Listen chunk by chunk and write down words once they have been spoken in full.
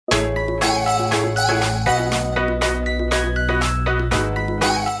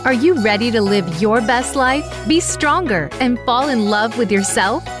Are you ready to live your best life, be stronger, and fall in love with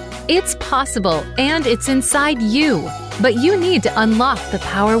yourself? It's possible, and it's inside you, but you need to unlock the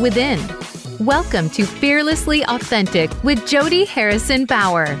power within. Welcome to Fearlessly Authentic with Jody Harrison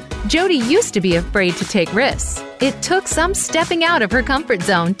Bauer. Jody used to be afraid to take risks. It took some stepping out of her comfort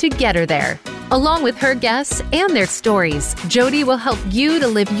zone to get her there. Along with her guests and their stories, Jody will help you to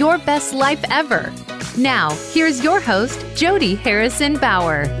live your best life ever. Now, here's your host, Jody Harrison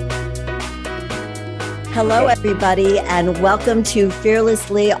Bauer. Hello, everybody, and welcome to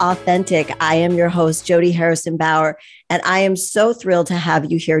Fearlessly Authentic. I am your host, Jody Harrison Bauer, and I am so thrilled to have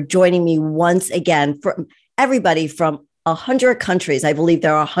you here joining me once again from everybody from 100 countries. I believe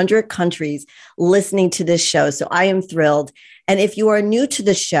there are 100 countries listening to this show, so I am thrilled. And if you are new to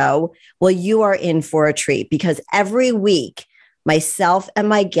the show, well, you are in for a treat because every week, myself and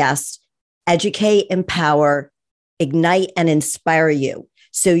my guests educate, empower, ignite, and inspire you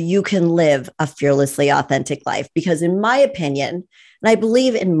so you can live a fearlessly authentic life. Because in my opinion, and I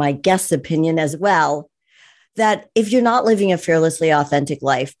believe in my guest's opinion as well, that if you're not living a fearlessly authentic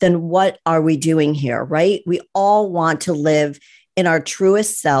life, then what are we doing here, right? We all want to live in our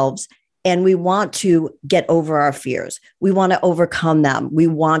truest selves, and we want to get over our fears. We want to overcome them. We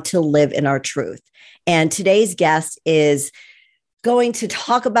want to live in our truth. And today's guest is going to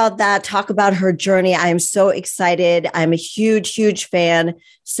talk about that, talk about her journey. I am so excited. I'm a huge, huge fan.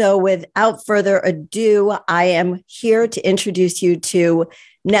 So without further ado, I am here to introduce you to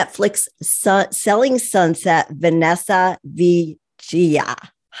Netflix Selling Sunset, Vanessa Villela.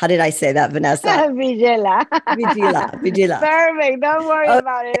 How did I say that, Vanessa? Villela. Villela. Perfect. Don't worry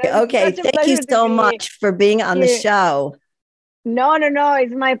about it. Okay. Thank you so much for being on the show. No.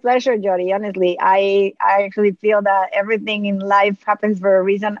 It's my pleasure, Jody. Honestly, I actually feel that everything in life happens for a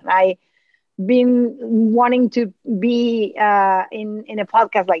reason. I've been wanting to be in a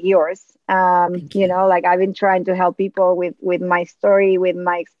podcast like yours. Like I've been trying to help people with my story, with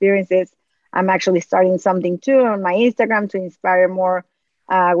my experiences. I'm actually starting something too on my Instagram to inspire more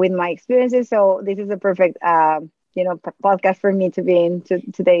with my experiences. So this is a perfect, podcast for me to be in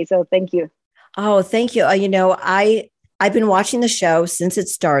today. So thank you. Oh, thank you. I've been watching the show since it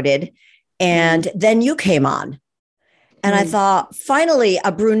started, and then you came on, and I thought, finally,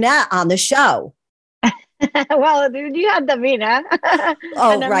 a brunette on the show. Well, you had Davina.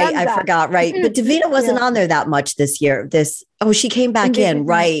 Oh, right. I forgot. Right. But Davina wasn't on there that much this year. She came back in.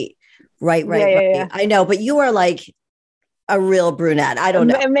 Right. Yeah. I know. But you are like a real brunette. I don't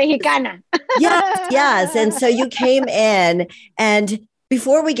know. Mexicana. Yes. And so you came in, and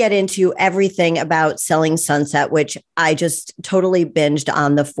before we get into everything about Selling Sunset, which I just totally binged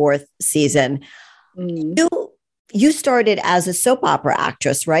on the 4th season, you started as a soap opera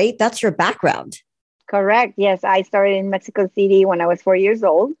actress, right? That's your background. Correct. Yes, I started in Mexico City when I was 4 years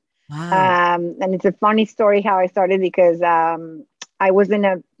old. Wow. And it's a funny story how I started because I was in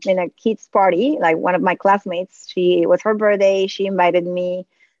a kids party, like one of my classmates. It was her birthday. She invited me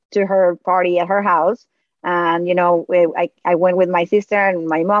to her party at her house. And, I went with my sister and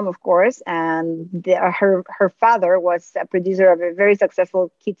my mom, of course, and her father was a producer of a very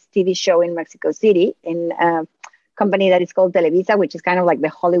successful kids TV show in Mexico City in a company that is called Televisa, which is kind of like the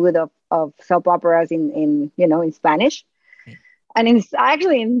Hollywood of soap operas in Spanish. Okay. And it's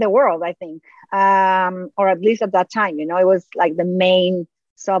actually in the world, I think, or at least at that time, it was like the main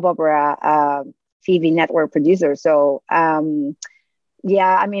soap opera TV network producer. So,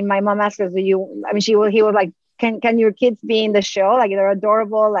 my mom asked us, he was like, can your kids be in the show? Like, they're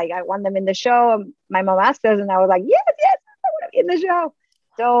adorable. Like, I want them in the show. And my mom asked us, and I was like, yes, I want to be in the show.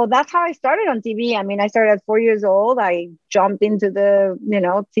 So that's how I started on TV. I started at 4 years old. I jumped into the,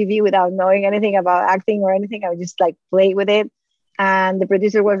 TV without knowing anything about acting or anything. I would just like play with it. And the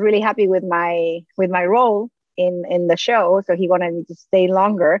producer was really happy with my role in the show. So he wanted me to stay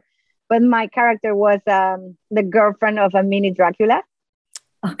longer. But my character was the girlfriend of a mini Dracula.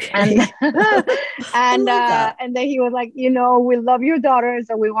 Okay. And then he was like, we love your daughter,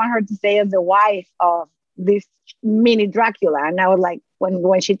 so we want her to stay as the wife of this mini Dracula. And I was like,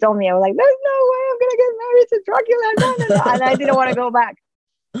 when she told me, I was like, there's no way I'm gonna get married to Dracula. No. And I didn't want to go back.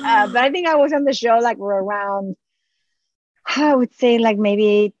 But I think I was on the show like for around, I would say like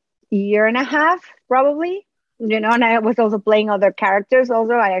maybe a year and a half, probably. And I was also playing other characters.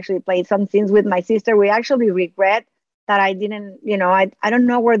 Also, I actually played some scenes with my sister. We actually regret that I didn't, I don't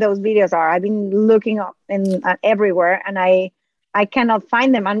know where those videos are. I've been looking up everywhere, and I cannot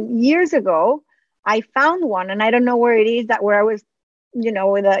find them. And years ago, I found one, and I don't know where it is. Where I was, in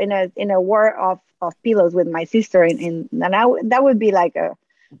a war of pillows with my sister, and that would be like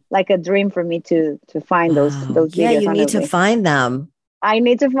a dream for me to find those videos. Yeah, you need to find them. I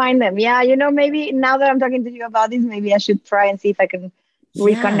need to find them. Yeah, maybe now that I'm talking to you about this, maybe I should try and see if I can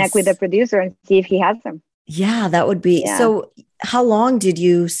reconnect with the Yes. producer and see if he has them. Yeah, that would be. Yeah. So how long did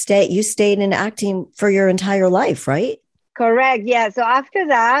you stay? You stayed in acting for your entire life, right? Correct. Yeah. So after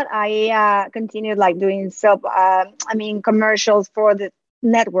that, I continued like doing commercials for the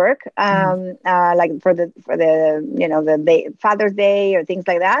network, Mhm. like for the the day, Father's Day or things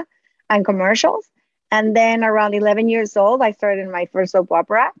like that, and commercials. And then around 11 years old, I started my first soap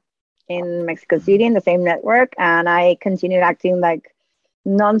opera in Mexico City in the same network, and I continued acting like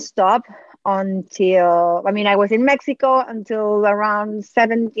nonstop until I was in Mexico until around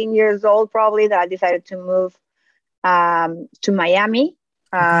 17 years old, probably that I decided to move to Miami.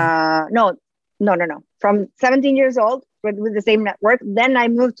 Okay. No. From 17 years old with the same network. Then I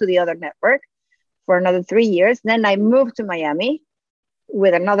moved to the other network for another 3 years. Then I moved to Miami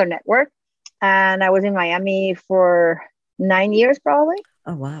with another network. And I was in Miami for 9 years probably.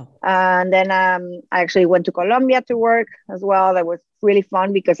 Oh, wow. And then I actually went to Colombia to work as well. That was really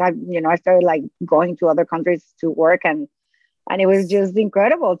fun because I started like going to other countries to work, and it was just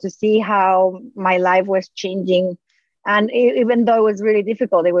incredible to see how my life was changing. And even though it was really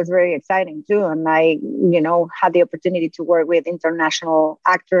difficult, it was very exciting too. And I had the opportunity to work with international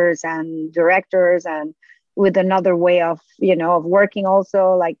actors and directors, and with another way of working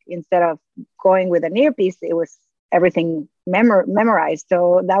also, like instead of going with an earpiece, it was everything memorized.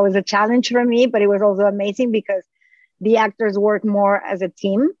 So that was a challenge for me, but it was also amazing because the actors work more as a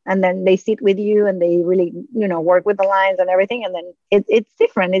team, and then they sit with you and they really work with the lines and everything, and then it's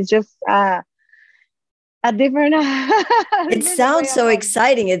different. It's just a different It different way sounds so of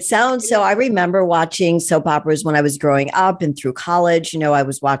exciting. It sounds so. I remember watching soap operas when I was growing up and through college. I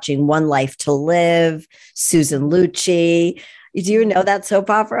was watching One Life to Live, Susan Lucci. Do you know that soap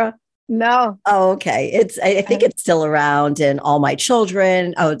opera? no. Oh, okay. I think it's still around, and All My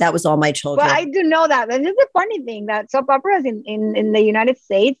Children. Oh, that was All My Well, I Children. do know that. And it's a funny thing that soap operas in the United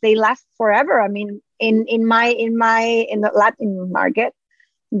States, they last forever. I mean, in the Latin market,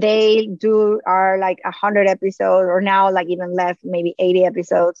 they are like 100 episodes, or now like even less, maybe 80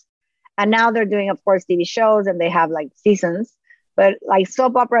 episodes. And now they're doing, of course, TV shows, and they have like seasons. But like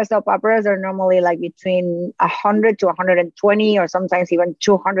soap operas are normally like between 100 to 120, or sometimes even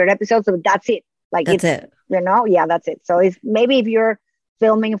 200 episodes. So that's it. Like That's it's, it. yeah, that's it. So if you're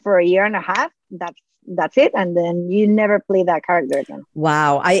filming for a year and a half, that's it. And then you never play that character again.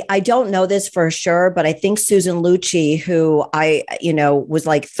 Wow. I don't know this for sure, but I think Susan Lucci, who was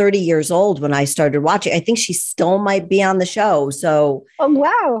like 30 years old when I started watching, I think she still might be on the show. So Oh,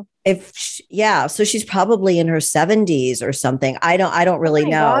 wow. yeah, so she's probably in her 70s or something. I don't Oh really my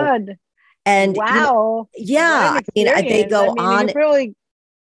know. God. And Wow. What yeah, an I mean, they experience. I go mean, you on. probably,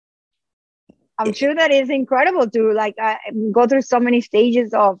 I'm sure that is incredible to like go through so many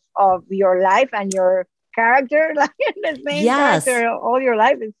stages of your life and your character, like the same Yes. character all your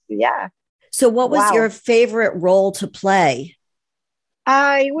life. It's, yeah. So what was your Wow. favorite role to play?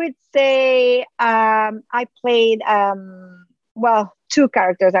 I would say I played well, two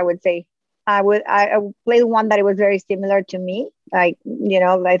characters. I would say I would play one that it was very similar to me. Like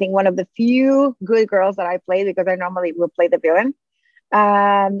I think one of the few good girls that I played, because I normally will play the villain.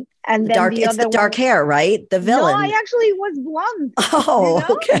 And then the It's the other dark one. hair, right? The No, I villain. actually was blonde. Oh, Yeah,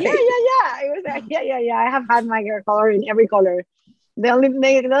 okay. yeah. It was yeah. I have had my hair color in every color. The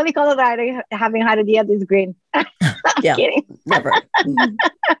only color that I haven't had it yet is green. I'm Yeah, kidding. never. No,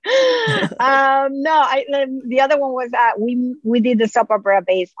 the other one was we did the soap opera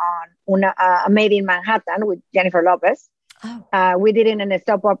based on a Made in Manhattan with Jennifer Lopez. Oh, We did it in a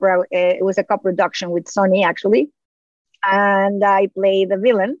soap opera. It was a co-production with Sony actually, and I played the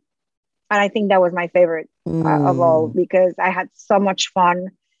villain. And I think that was my favorite of all, mm, because I had so much fun.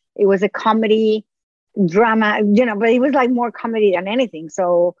 It was a comedy drama, but it was like more comedy than anything.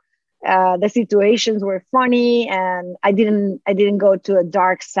 So the situations were funny, and I didn't go to a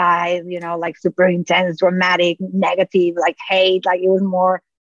dark side, like super intense, dramatic, negative, like hate. Like it was more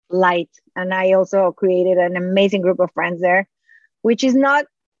light. And I also created an amazing group of friends there, which is not.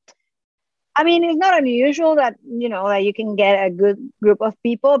 I mean, it's not unusual that that you can get a good group of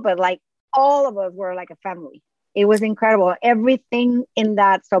people, but like all of us were like a family. It was incredible. Everything in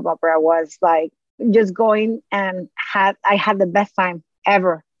that soap opera was like just going, and I had the best time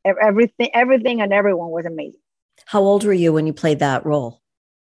ever. Everything and everyone was amazing. how old were you when you played that role?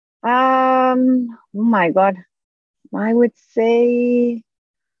 Oh my God. I would say,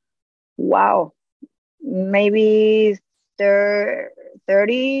 wow, maybe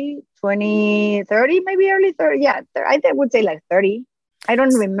 30, 20, 30, maybe early 30. Yeah, I would say like 30. I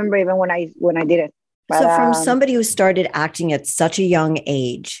don't remember even when I did it. But, So from somebody who started acting at such a young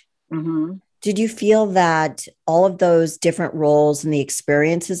age, mm-hmm. did you feel that all of those different roles and the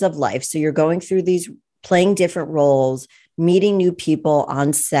experiences of life, so you're going through these, playing different roles, meeting new people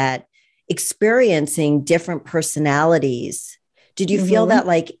on set, experiencing different personalities, did you feel that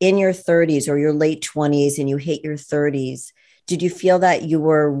like in your 30s or your late 20s and you hit your 30s, did you feel that you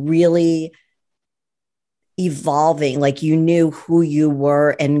were really evolving, like you knew who you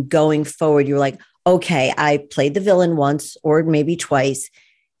were, and going forward, you're like, okay, I played the villain once or maybe twice.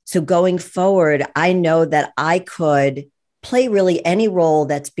 So going forward, I know that I could play really any role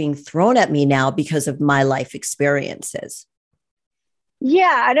that's being thrown at me now because of my life experiences.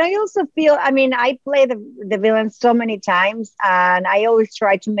 Yeah, and I also feel, I mean, I play the villain so many times, and I always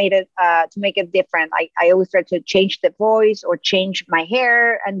try to make it different. I always try to change the voice or change my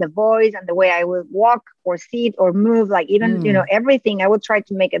hair and the voice and the way I would walk or sit or move, like even, everything. I would try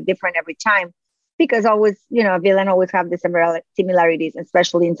to make it different every time, because always, a villain always have the similarities,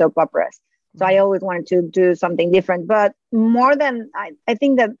 especially in soap operas. So I always wanted to do something different, but more than I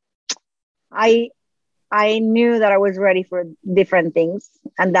think that I knew that I was ready for different things.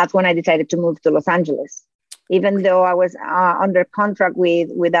 And that's when I decided to move to Los Angeles, even though I was under contract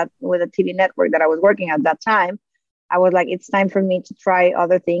with a TV network that I was working at that time. I was like, it's time for me to try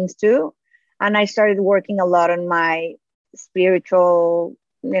other things too. And I started working a lot on my spiritual,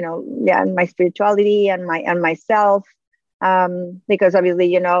 my spirituality and myself. Because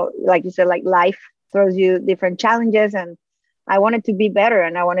obviously, like you said, like life throws you different challenges, and I wanted to be better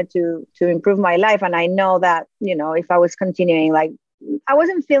and I wanted to improve my life. And I know that, if I was continuing, like I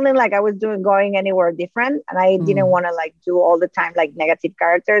wasn't feeling like I was going anywhere different. And I didn't want to like do all the time, like negative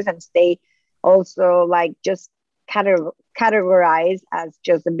characters, and stay also like just categorized as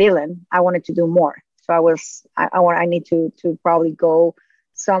just a villain. I wanted to do more. So I need to probably go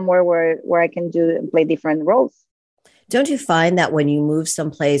somewhere where I can do and play different roles. Don't you find that when you move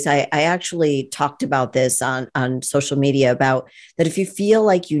someplace, I actually talked about this on social media, about that if you feel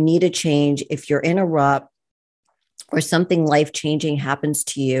like you need a change, if you're in a rut or something life-changing happens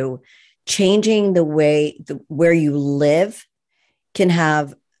to you, changing where you live can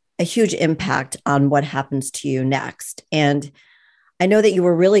have a huge impact on what happens to you next. And I know that you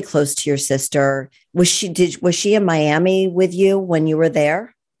were really close to your sister. Was she in Miami with you when you were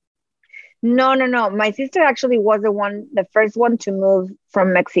there? No. My sister actually was the first one to move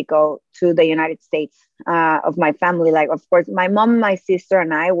from Mexico to the United States of my family. Like, of course, my mom, my sister,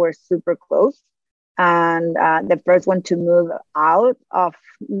 and I were super close. And the first one to move out of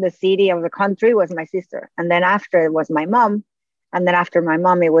the city, of the country, was my sister. And then after it was my mom. And then after my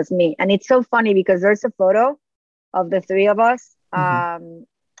mom, it was me. And it's so funny because there's a photo of the three of us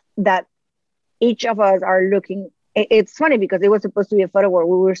that each of us are looking. It's funny because it was supposed to be a photo where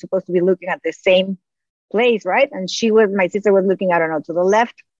we were supposed to be looking at the same place, right? And my sister was looking, I don't know, to the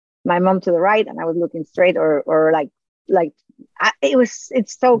left, my mom to the right, and I was looking straight or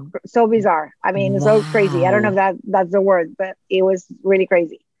it's so bizarre. I mean, it's so crazy. I don't know if that's the word, but it was really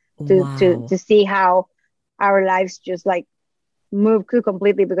crazy to see how our lives just like moved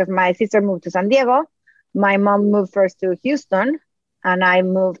completely, because my sister moved to San Diego, my mom moved first to Houston, and I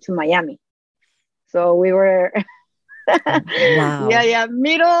moved to Miami. So we were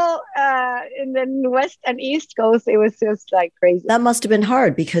middle in the west and east coast. It was just like crazy. That must have been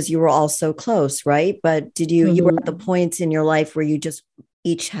hard because you were all so close, right? But you were at the points in your life where you just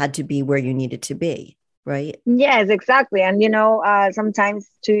each had to be where you needed to be, right? Yes, exactly. And sometimes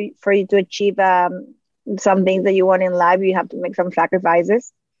for you to achieve some things that you want in life, you have to make some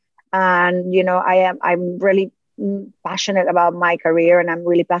sacrifices. And I'm really passionate about my career, and I'm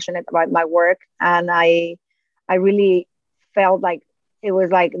really passionate about my work, and I really felt like it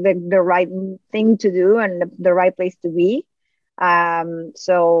was like the right thing to do and the right place to be.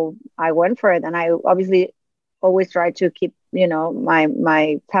 So I went for it, and I obviously always tried to keep,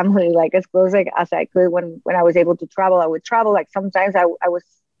 my family like as close as I could. When I was able to travel, I would travel. Like sometimes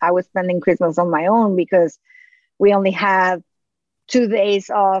I was spending Christmas on my own because we only had 2 days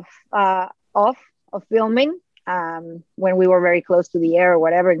off of filming when we were very close to the air or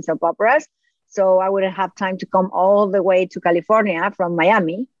whatever in soap operas. So I wouldn't have time to come all the way to California from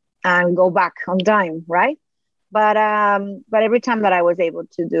Miami and go back on time, right? But every time that I was able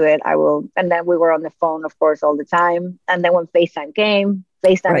to do it, I will. And then we were on the phone, of course, all the time. And then when FaceTime came,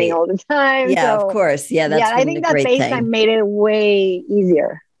 FaceTiming all the time. Yeah, so, of course. Yeah, that's I think that FaceTime made it way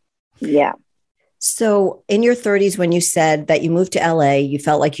easier. Yeah. So in your 30s, when you said that you moved to LA, you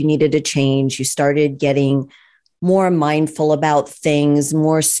felt like you needed a change. You started getting more mindful about things,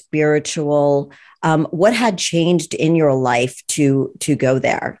 more spiritual. What had changed in your life to go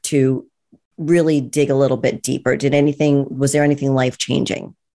there, to really dig a little bit deeper? Was there anything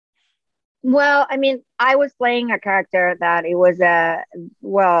life-changing? Well, I mean, I was playing a character that it was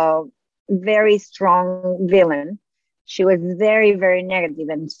very strong villain. She was very, very negative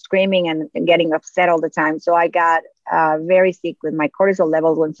and screaming and getting upset all the time. So I got very sick with my cortisol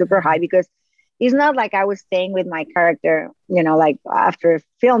levels went super high because it's not like I was staying with my character, like after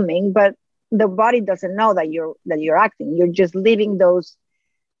filming, but the body doesn't know that you're acting. You're just living those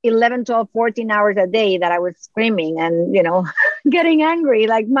 11, 12, 14 hours a day that I was screaming and, getting angry.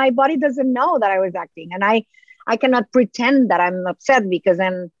 Like my body doesn't know that I was acting. And I cannot pretend that I'm upset because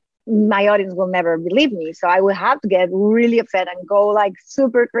then my audience will never believe me. So I will have to get really upset and go like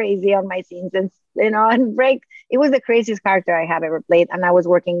super crazy on my scenes and break. It was the craziest character I have ever played. And I was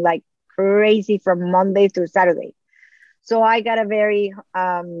working like crazy from Monday through Saturday. So I got a very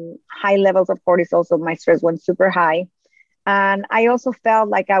high levels of cortisol. So my stress went super high. And I also felt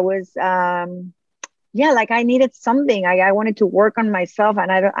like I was, like I needed something. I wanted to work on myself.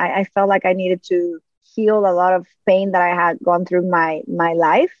 And I felt like I needed to heal a lot of pain that I had gone through my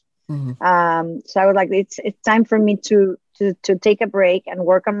life. Mm-hmm. So I was like, it's time for me to take a break and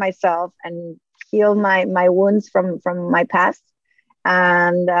work on myself and heal my wounds from my past.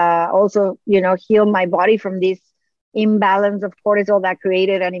 And also, heal my body from this imbalance of cortisol that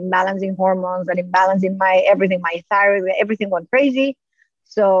created an imbalance in hormones, an imbalance in my thyroid, everything went crazy.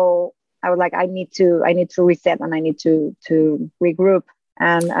 So I was like, I need to reset and I need to regroup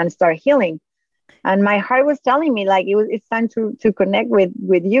and start healing. And my heart was telling me like it's time to connect with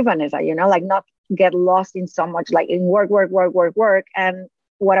you, Vanessa, like not get lost in so much like in work. And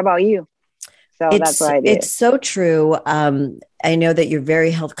what about you? So that's what I did. It's so true. I know that you're very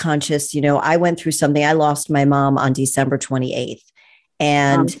health conscious. I went through something. I lost my mom on December 28th.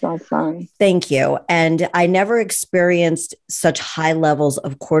 And I'm so sorry. Thank you. And I never experienced such high levels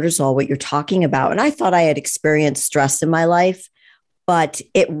of cortisol, what you're talking about. And I thought I had experienced stress in my life, but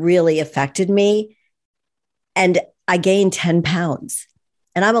it really affected me. And I gained 10 pounds.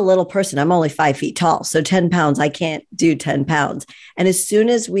 And I'm a little person. I'm only 5 feet tall. So 10 pounds, I can't do 10 pounds. And as soon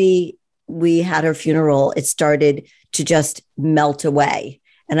as we had her funeral, it started to just melt away.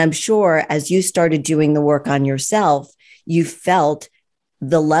 And I'm sure as you started doing the work on yourself, you felt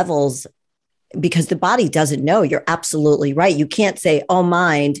the levels because the body doesn't know. You're absolutely right. You can't say, oh,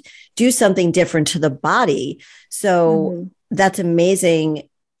 mind, do something different to the body. So that's amazing.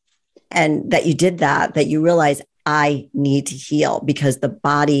 And that you did that you realize I need to heal because the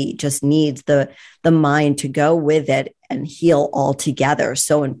body just needs the mind to go with it and heal all together.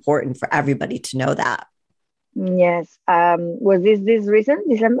 So important for everybody to know that. Yes. Was this recent,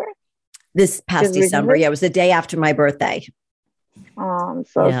 December? This past December. Yeah, it was the day after my birthday. Oh, I'm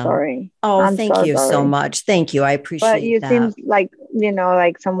so sorry. Oh, thank you so much. Thank you. I appreciate that. But you seem like,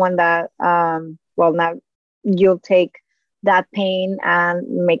 like someone that, now you'll take that pain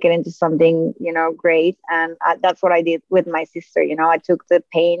and make it into something, great. And that's what I did with my sister. I took the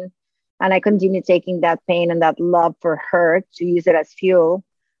pain and I continued taking that pain and that love for her to use it as fuel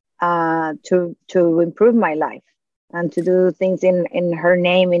to improve my life and to do things in her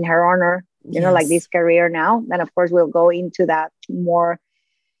name, in her honor, like this career now. And of course, we'll go into that more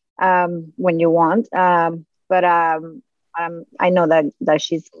when you want. But I know that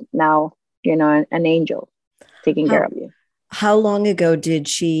she's now, an angel taking care of you. How long ago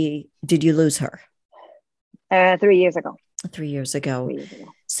did you lose her? 3 years ago. 3 years ago.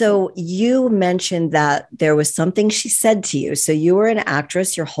 So you mentioned that there was something she said to you. So you were an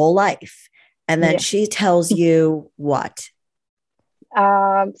actress your whole life. And then she tells you what?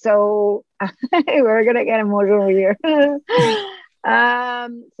 So we're going to get emotional here.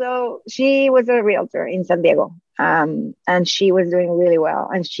 So she was a realtor in San Diego. And she was doing really well.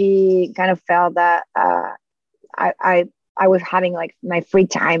 And she kind of felt that I was having like my free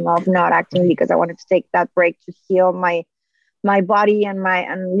time of not acting because I wanted to take that break to heal my body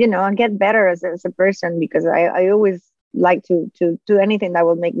and get better as a person, because I always like to do anything that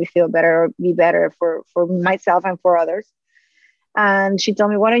will make me feel better or be better for myself and for others. And she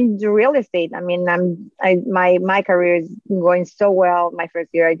told me, why don't you do real estate? I mean, my career is going so well. My first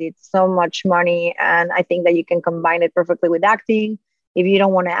year, I did so much money, and I think that you can combine it perfectly with acting. If you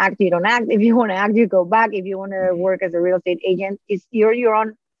don't want to act, you don't act. If you want to act, you go back. If you want to work as a real estate agent, you're your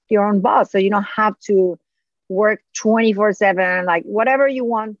own boss. So you don't have to work 24/7. Like whatever you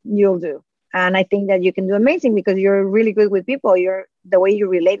want, you'll do. And I think that you can do amazing because you're really good with people. The way you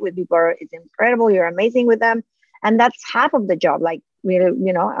relate with people is incredible. You're amazing with them. And that's half of the job, like,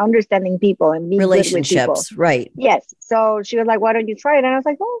 understanding people and being relationships, good with people. Right. Yes. So she was like, why don't you try it? And I was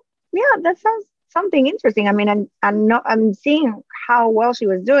like, oh, yeah, that sounds something interesting. I mean, I'm seeing how well she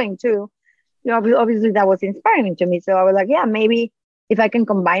was doing too. obviously that was inspiring to me. So I was like, yeah, maybe if I can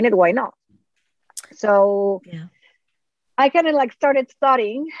combine it, why not? So Yeah. I kind of like started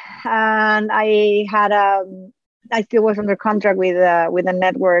studying, and I still was under contract with a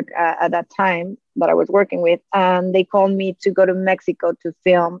network at that time that I was working with, and they called me to go to Mexico to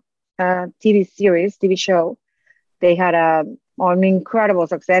film a TV show. They had an incredible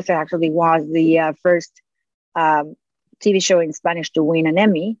success. It actually was the first TV show in Spanish to win an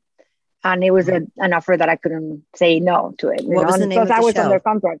Emmy, and it was an offer that I couldn't say no to it. What was the name of I the was show? under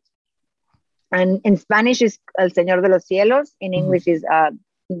contract. And in Spanish is El Señor de los Cielos. In English is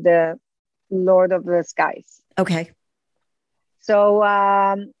the Lord of the Skies. Okay. So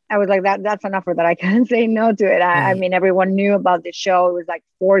I was like, that's an offer that I can't say no to it. I mean, everyone knew about the show. It was like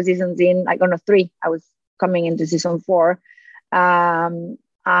 4 seasons in, like on a 3. I was coming into season 4. And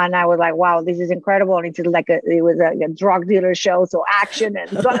I was like, wow, this is incredible. And it was a drug dealer show. So action and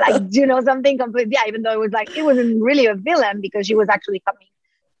so like, something completely, even though it wasn't really a villain because she was actually coming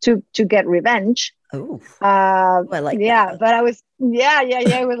to get revenge. Oh, I like that. But I was,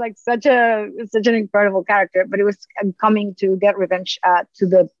 it was like such an incredible character, but it was coming to get revenge to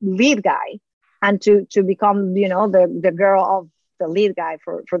the lead guy and to become, the girl of the lead guy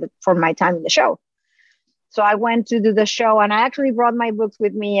for my time in the show. So I went to do the show, and I actually brought my books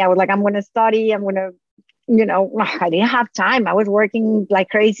with me. I was like, I'm going to study. I'm going to, I didn't have time. I was working like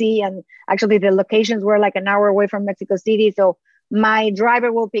crazy. And actually the locations were like an hour away from Mexico City. So my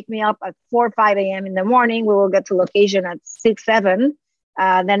driver will pick me up at 4 or 5 a.m. in the morning. We will get to location at 6, 7,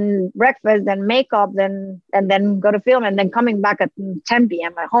 then breakfast, then makeup, and then go to film, and then coming back at 10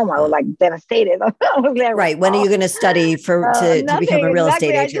 p.m. at home. I was like devastated. I was there, right. When are you going to study to become a real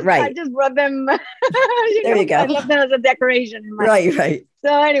estate agent? I just brought them. There you go. I left them as a decoration. Right.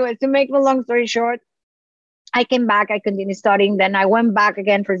 So anyways, to make the long story short, I came back. I continued studying. Then I went back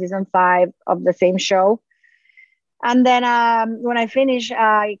again for season 5 of the same show. And then when I finished,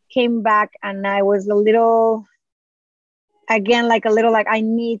 I came back, and I was a little like I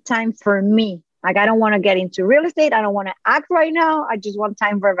need time for me. Like, I don't want to get into real estate. I don't want to act right now. I just want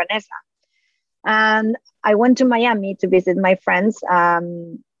time for Vanessa. And I went to Miami to visit my friends.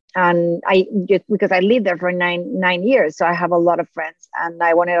 And I just, because I lived there for nine years. So I have a lot of friends, and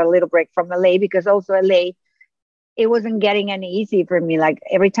I wanted a little break from LA, because also LA, it wasn't getting any easy for me. Like,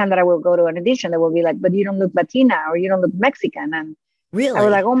 every time that I will go to an audition, they will be like, but you don't look Latina, or you don't look Mexican. And really, I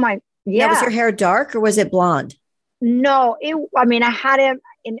was like, oh my, yeah. Now, was your hair dark or was it blonde? No, I had it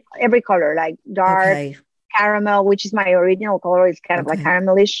in every color, like dark, caramel, which is my original color. It's kind of like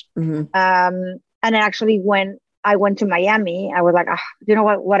caramelish. Mm-hmm. And actually, when I went to Miami, I was like, you know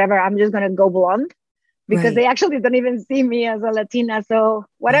what, whatever, I'm just going to go blonde, because they actually don't even see me as a Latina. So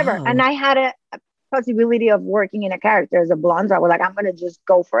whatever. Wow. And I had a possibility of working in a character as a blonde. So I was like, I'm going to just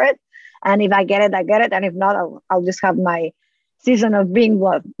go for it. And if I get it, I get it. And if not, I'll just have my season of being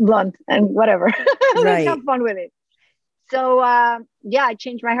blunt and whatever. Let's have fun with it. So, I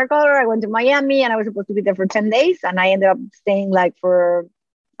changed my hair color. I went to Miami, and I was supposed to be there for 10 days. And I ended up staying for,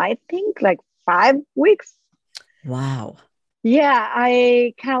 I think, 5 weeks. Wow. Yeah,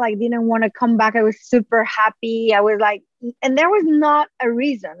 I kind of didn't want to come back. I was super happy. I was and there was not a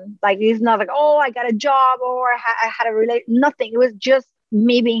reason. It's not oh, I got a job, or I had a nothing. It was just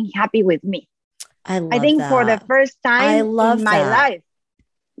me being happy with me. I think that. For the first time in my life,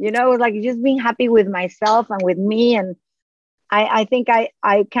 it was just being happy with myself and with me. And I think I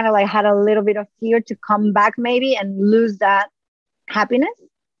kind of had a little bit of fear to come back maybe and lose that happiness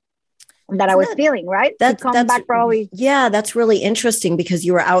that I was feeling, right? That's back probably. Yeah, that's really interesting, because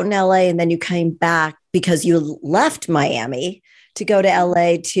you were out in LA and then you came back because you left Miami to go to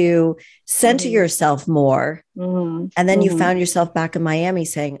LA to center yourself more. Mm-hmm. And then you found yourself back in Miami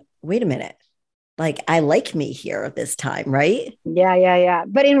saying, wait a minute, I like me here this time, right? Yeah.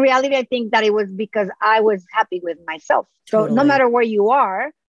 But in reality, I think that it was because I was happy with myself. So no matter where you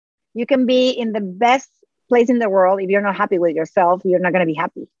are, you can be in the best place in the world. If you're not happy with yourself, you're not going to be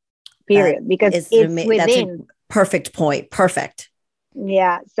happy. Period. Because it's within. That's a perfect point. Perfect.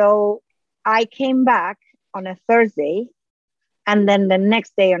 Yeah. So I came back on a Thursday, and then the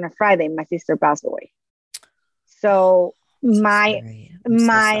next day on a Friday, my sister passed away. So my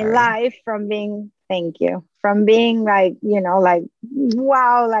life from being wow,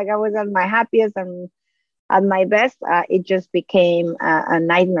 I was at my happiest and at my best, it just became a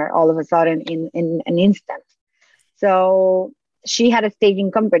nightmare all of a sudden in an instant. So she had a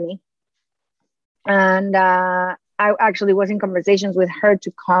staging company, and I actually was in conversations with her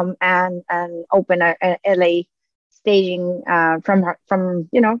to come and open a LA staging from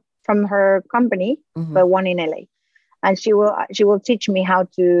her company, but one in LA. and she will teach me how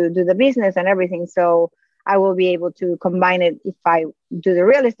to do the business and everything. So I will be able to combine it if I do the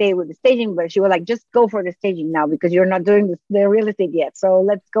real estate with the staging. But she was like, just go for the staging now because you're not doing the real estate yet. So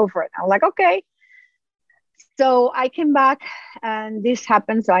let's go for it. I'm like, okay. So I came back and this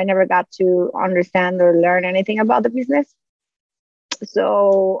happened. So I never got to understand or learn anything about the business.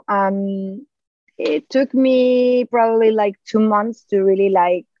 So it took me probably like 2 months to really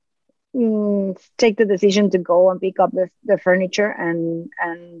like take the decision to go and pick up the furniture and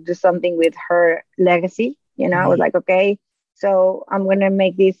do something with her legacy. You know, I was like, okay, so I'm going to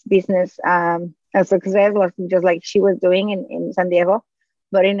make this business a success, just like she was doing in San Diego,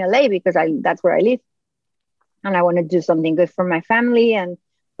 but in LA, because that's where I live. And I want to do something good for my family and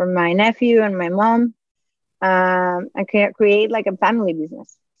for my nephew and my mom. I can create like a family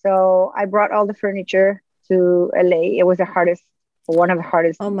business. So I brought all the furniture to LA. It was one of the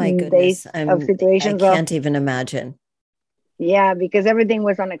hardest days of situations. I can't even imagine. Yeah, because everything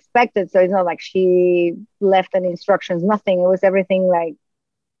was unexpected. So it's not like she left any instructions, nothing. It was everything like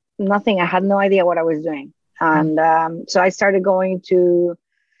nothing. I had no idea what I was doing. And so I started going to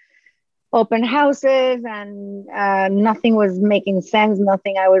open houses and nothing was making sense.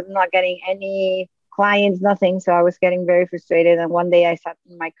 Nothing. I was not getting any clients, nothing. So I was getting very frustrated. And one day I sat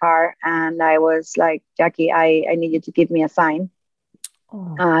in my car and I was like, Jackie, I need you to give me a sign.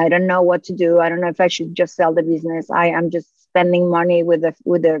 Oh. I don't know what to do. I don't know if I should just sell the business. I am just spending money with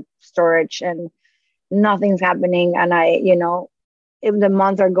the storage and nothing's happening. And if the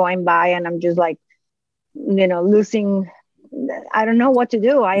months are going by and I'm just like, losing, I don't know what to do.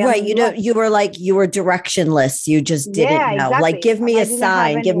 You were directionless. You just didn't know. Exactly. Like, give me a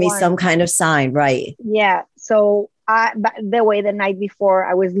sign, give me some kind of sign. Right. Yeah. So the night before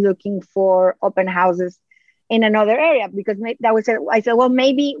I was looking for open houses in another area because I said, well,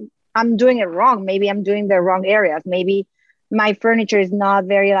 maybe I'm doing it wrong. Maybe I'm doing the wrong areas. Maybe my furniture is not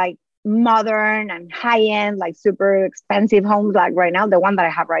very like modern and high end, like super expensive homes. Like right now, the one that I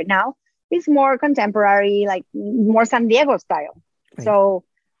have right now is more contemporary, like more San Diego style. Right. So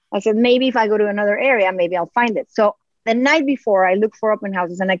I said, maybe if I go to another area, maybe I'll find it. So the night before I looked for open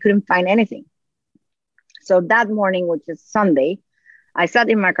houses and I couldn't find anything. So that morning, which is Sunday, I sat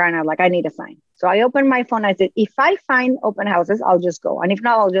in my car and I was like, I need a sign. So I opened my phone. I said, if I find open houses, I'll just go. And if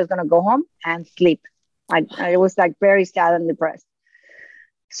not, I'm just going to go home and sleep. I was like very sad and depressed.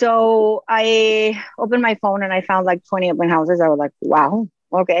 So I opened my phone and I found like 20 open houses. I was like, wow,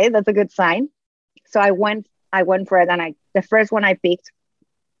 okay, that's a good sign. So I went for it. And the first one I picked,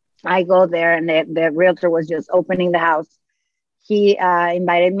 I go there and the realtor was just opening the house. He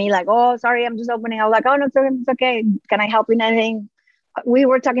invited me like, oh, sorry, I'm just opening. I was like, oh, no, it's okay. Can I help you in anything? We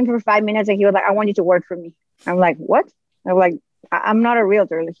were talking for 5 minutes and he was like, I want you to work for me. I'm like, what? I'm like, I'm not a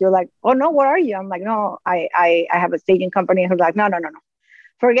realtor. He was like, oh no, what are you? I'm like, no, I have a staging company. He was like, no.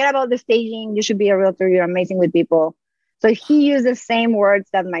 Forget about the staging. You should be a realtor. You're amazing with people. So he used the same words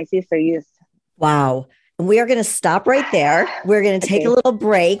that my sister used. Wow. And we are going to stop right there. We're going to take a little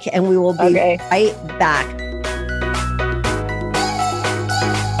break and we will be right back.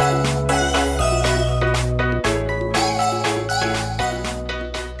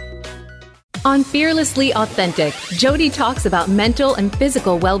 On Fearlessly Authentic, Jody talks about mental and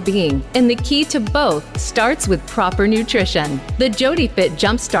physical well-being, and the key to both starts with proper nutrition. The Jody Fit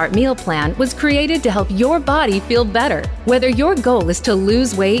Jumpstart Meal Plan was created to help your body feel better. Whether your goal is to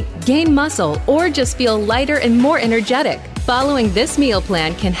lose weight, gain muscle, or just feel lighter and more energetic, following this meal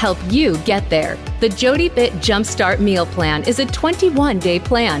plan can help you get there. The Jody Fit Jumpstart Meal Plan is a 21-day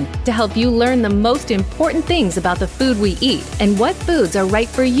plan to help you learn the most important things about the food we eat and what foods are right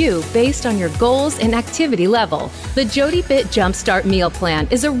for you based on your goals and activity level. The Jody Fit Jumpstart Meal Plan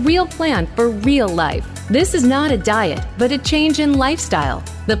is a real plan for real life. This is not a diet, but a change in lifestyle.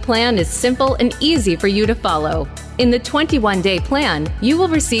 The plan is simple and easy for you to follow. In the 21-day plan, you will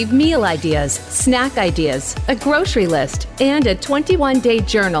receive meal ideas, snack ideas, a grocery list, and a 21-day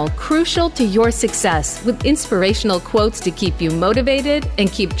journal crucial to your success with inspirational quotes to keep you motivated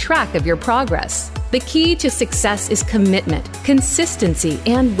and keep track of your progress. The key to success is commitment, consistency,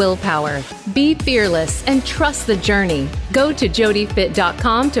 and willpower. Be fearless and trust the journey. Go to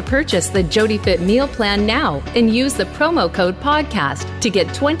jodyfit.com to purchase the Jody Fit Meal Plan now and use the promo code podcast to get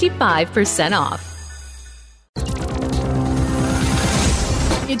 25% off.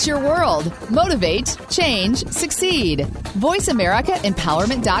 It's your world. Motivate, change, succeed.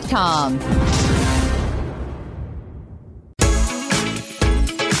 VoiceAmericaEmpowerment.com.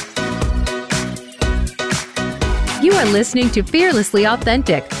 You are listening to Fearlessly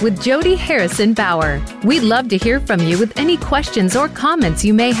Authentic with Jody Harrison Bauer. We'd love to hear from you with any questions or comments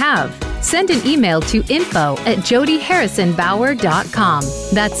you may have. send an email to info@jodyharrisonbauer.com.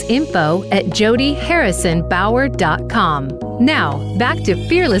 That's info@jodyharrisonbauer.com. Now, back to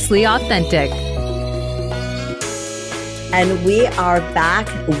Fearlessly Authentic. And we are back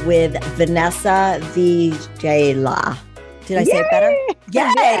with Vanessa Villela. Did I say it better?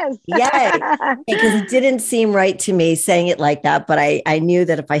 Yay! Yes. Yay! Because it didn't seem right to me saying it like that, but I knew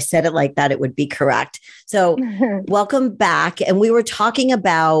that if I said it like that, it would be correct. So welcome back. And we were talking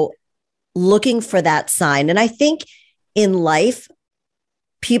about looking for that sign. And I think in life,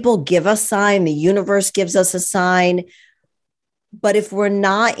 people give a sign, the universe gives us a sign. But if we're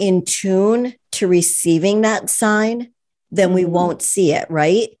not in tune to receiving that sign, then we won't see it,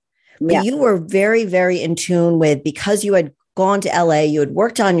 right? But Yeah. you were very, very in tune with, because you had gone to LA, you had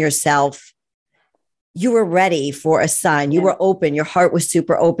worked on yourself, you were ready for a sign. You were open. Your heart was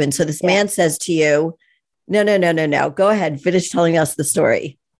super open. So this man says to you, no. Go ahead. Finish telling us the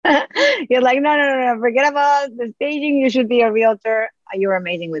story. You're like, no. Forget about the staging. You should be a realtor. You're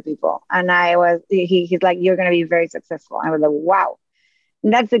amazing with people. And he's like, you're going to be very successful. I was like, wow.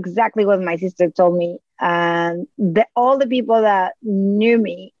 And that's exactly what my sister told me. And all the people that knew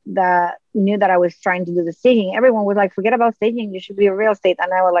me, that knew that I was trying to do the staging, everyone was like, forget about staging. You should be a real estate.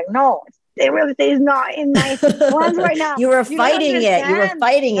 And I was like, no, the real estate is not in my plans right now. You were fighting it. You were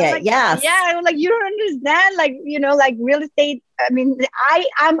fighting it. Like, yes. Yeah. I was like, you don't understand. Like, like real estate. I mean, I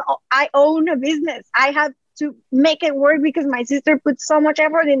own a business. I have to make it work because my sister put so much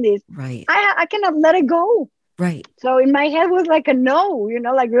effort in this. Right. I cannot let it go. Right. So in my head was like a no,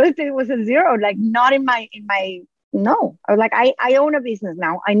 like real estate was a zero, like not in my no. I was like, I own a business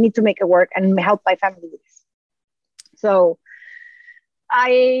now. I need to make it work and help my family with this. So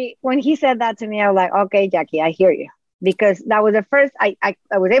when he said that to me, I was like, okay, Jackie, I hear you. Because that was the first, I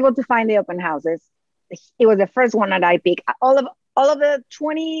was able to find the open houses. It was the first one that I picked. All of the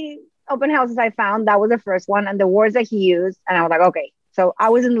 20 open houses I found, that was the first one. And the words that he used. And I was like, okay, so I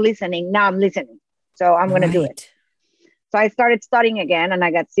wasn't listening. Now I'm listening. So I'm going to do it. So I started studying again, and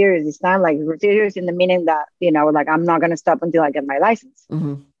I got serious this time, like serious in the meaning that, like I'm not going to stop until I get my license.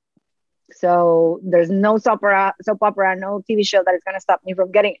 Mm-hmm. So there's no soap opera, no TV show that is going to stop me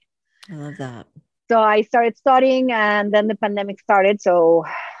from getting it. I love that. So I started studying, and then the pandemic started. So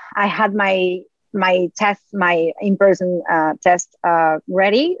I had my test, my in-person test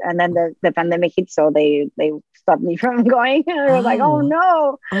ready, and then the pandemic hit. So they stopped me from going. And I was like, oh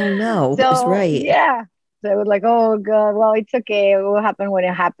no. So, that's right. Yeah. So I was like, oh God, well, it's okay. It will happen when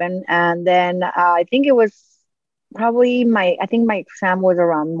it happened. And then I think it was probably my exam was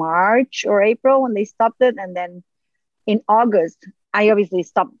around March or April when they stopped it. And then in August, I obviously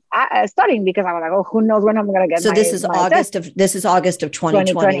stopped studying because I was like, oh, who knows when I'm going to get so this is August of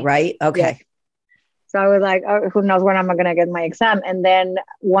 2020, right? Okay. Yeah. So I was like, oh, who knows when I'm going to get my exam. And then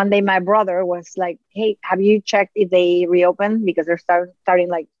one day my brother was like, hey, have you checked if they reopen? Because they're starting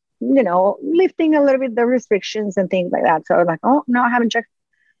like, lifting a little bit the restrictions and things like that. So I was like, oh, no, I haven't checked.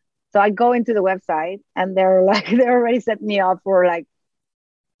 So I go into the website, and they already set me up for like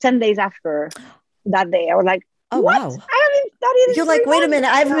 10 days after that day. I was like, oh, what? Wow. I haven't studied. You're like, wait a minute.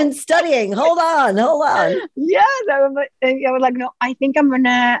 I've been studying. Hold on. Yes. I was like, no, I think I'm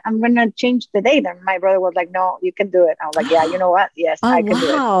gonna change the date. And my brother was like, no, you can do it. I was like, yeah, you know what? Yes, I can do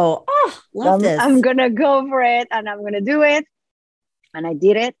it. Oh, love this. I'm gonna go for it, and I'm gonna do it. And I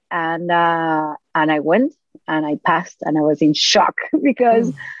did it, and I went, and I passed, and I was in shock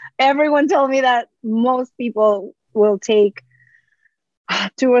because everyone told me that most people will take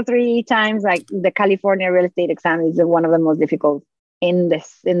 2 or 3 times. Like the California real estate exam is one of the most difficult in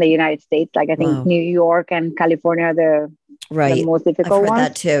the United States. Like I think New York and California are the most difficult ones. I've heard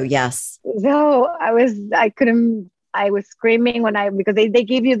that too. Yes. So I was screaming because they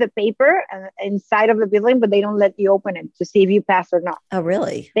give you the paper inside of the building, but they don't let you open it to see if you pass or not. Oh,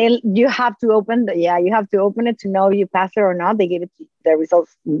 really? You have to open you have to open it to know if you pass it or not. They give it the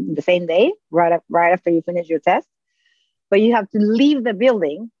results the same day, right after you finish your test. But you have to leave the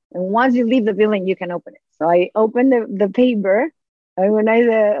building, and once you leave the building, you can open it. So I opened the paper, and when I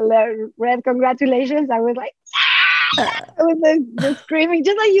read congratulations, I was like, I was like screaming,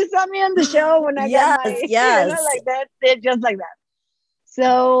 just like you saw me on the show when I got my, like that, just like that.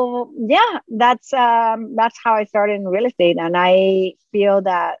 So yeah, that's how I started in real estate, and I feel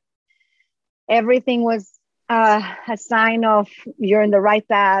that everything was a sign of you're in the right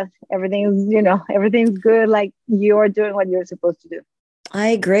path. Everything's good. Like you're doing what you're supposed to do. I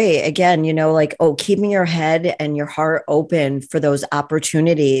agree. Again, keeping your head and your heart open for those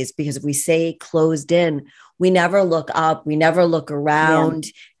opportunities, because if we say closed in, we never look up, we never look around.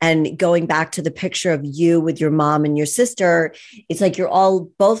 Yeah. And going back to the picture of you with your mom and your sister, it's like you're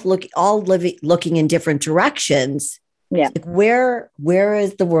all both looking in different directions. Yeah. Like where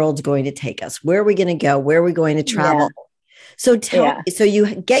is the world going to take us? Where are we going to go? Where are we going to travel? Yeah. So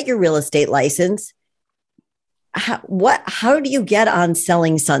you get your real estate license. How do you get on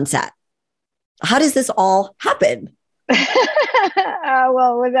Selling Sunset? How does this all happen?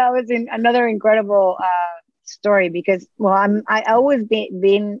 Well, that was another incredible story because, I always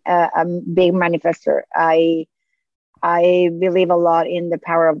been a big manifester. I believe a lot in the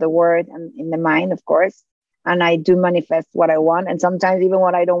power of the word and in the mind, of course. And I do manifest what I want, and sometimes even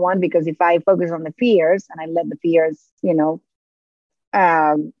what I don't want, because if I focus on the fears and I let the fears,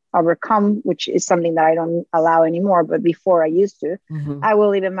 overcome, which is something that I don't allow anymore, but before I used to, I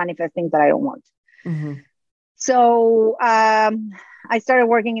will even manifest things that I don't want. So I started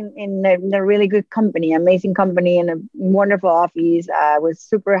working in a really good company, amazing company, in a wonderful office. I was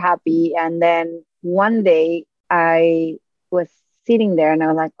super happy. And then one day I was sitting there and I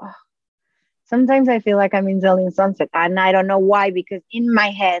was like, oh, sometimes I feel like I'm in Selling Sunset. And I don't know why, because in my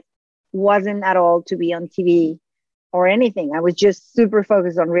head wasn't at all to be on TV or anything. I was just super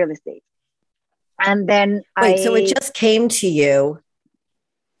focused on real estate. And then so it just came to you,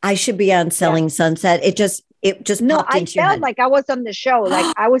 I should be on Selling Sunset. It just popped into your head. I felt like I was on the show.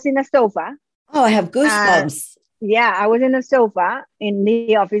 Like I was in a sofa. Oh, I have goosebumps. I was in a sofa in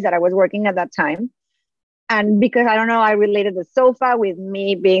the office that I was working at that time. And because I don't know, I related the sofa with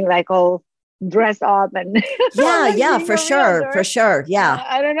me being like all dressed up and for sure. Yeah.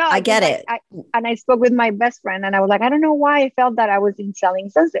 I don't know. I get it. I spoke with my best friend and I was like, I don't know why I felt that I was in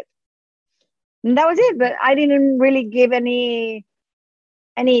Selling Sunset. And that was it. But I didn't really give any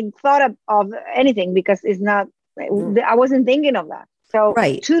thought of anything because it's not, I wasn't thinking of that. So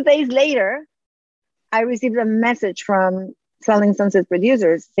 2 days later, I received a message from Selling Sunset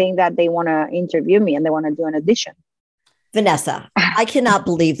producers saying that they want to interview me and they want to do an audition. Vanessa, I cannot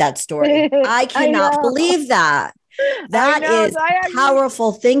believe that story. I cannot believe that. That is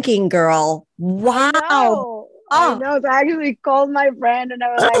powerful thinking, girl. Wow. I know. So I actually called my friend and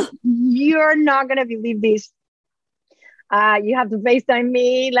I was like, you're not going to believe this. You have to FaceTime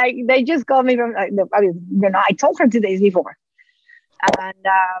me. Like they just called me from, I told her 2 days before. And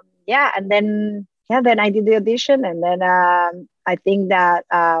then I did the audition. And then I think that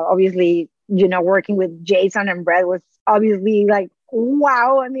obviously, working with Jason and Brett was obviously like,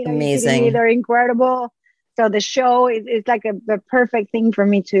 wow. I mean, amazing. They're incredible. So the show is like the perfect thing for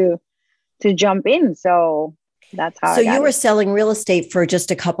me to jump in. So that's how. So you were selling real estate for just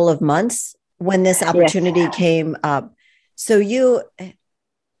a couple of months when this opportunity came up. So you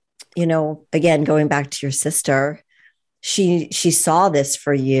again, going back to your sister, she saw this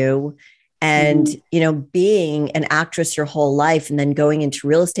for you. And, being an actress your whole life and then going into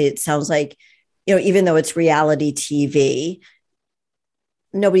real estate, it sounds like, even though it's reality TV,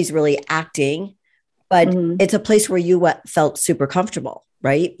 nobody's really acting, but it's a place where you felt super comfortable,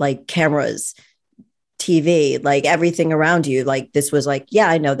 right? Like cameras, TV, like everything around you. Like this was like,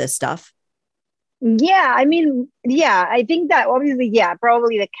 I know this stuff. Yeah. I mean, I think that obviously,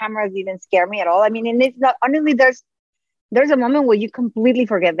 probably the cameras didn't scare me at all. I mean, and it's not, honestly, there's a moment where you completely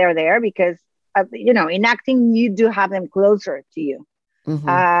forget they're there because, in acting, you do have them closer to you.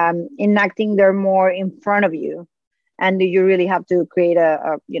 In acting, they're more in front of you. And you really have to create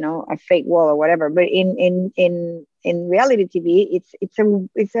a fake wall or whatever. But in reality TV,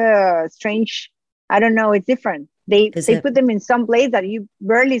 it's a strange, I don't know, it's different. They put them in some place that you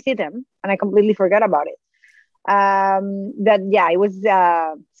barely see them. And I completely forgot about it. It was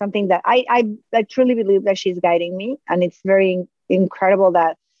something that I truly believe that she's guiding me, and it's very incredible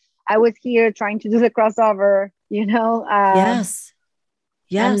that I was here trying to do the crossover, yes,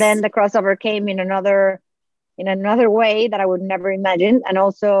 and then the crossover came in another way that I would never imagine, and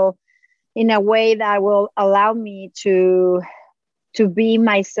also in a way that will allow me to be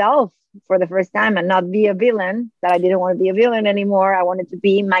myself for the first time and not be a villain. That I didn't want to be a villain anymore. I wanted to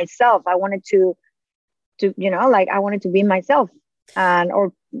be myself. I wanted to I wanted to be myself and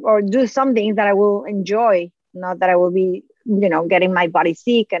or do something that I will enjoy, not that I will be, getting my body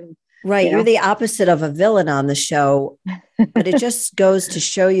sick and You're the opposite of a villain on the show, but it just goes to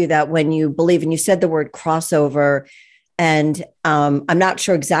show you that when you believe, and you said the word crossover, and I'm not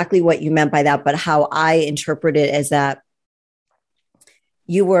sure exactly what you meant by that, but how I interpret it is that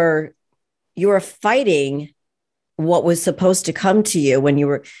you were fighting what was supposed to come to you when you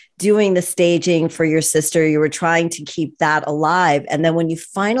were doing the staging for your sister. You were trying to keep that alive. And then when you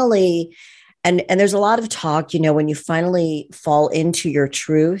finally, and there's a lot of talk, when you finally fall into your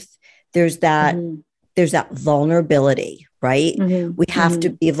truth, there's there's that vulnerability, right? We have to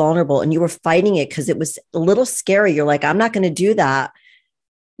be vulnerable. And you were fighting it because it was a little scary. You're like, I'm not going to do that.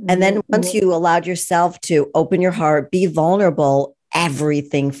 And then once you allowed yourself to open your heart, be vulnerable,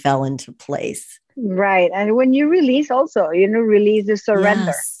 everything fell into place. Right. And when you release also, release the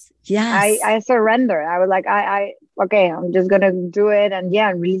surrender. Yes. I surrender. I was like, okay, I'm just going to do it. And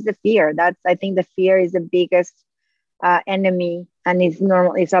release the fear. I think the fear is the biggest enemy. And it's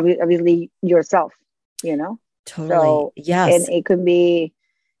normal. It's obviously yourself, Totally. So, yes. And it could be,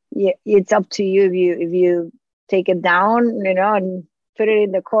 it's up to you if you take it down, and put it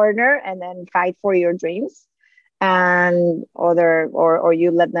in the corner and then fight for your dreams, and or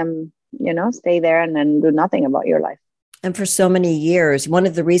you let them, stay there and then do nothing about your life. And for so many years, one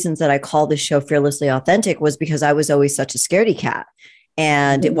of the reasons that I call this show Fearlessly Authentic was because I was always such a scaredy cat.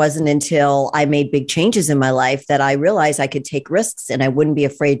 And it wasn't until I made big changes in my life that I realized I could take risks and I wouldn't be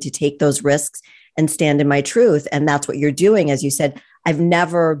afraid to take those risks and stand in my truth. And that's what you're doing. As you said, I've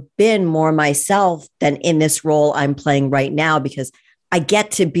never been more myself than in this role I'm playing right now, because I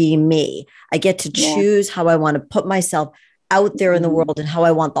get to be me. I get to choose how I want to put myself out there in the world and how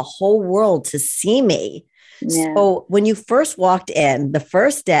I want the whole world to see me. Yeah. So when you first walked in, the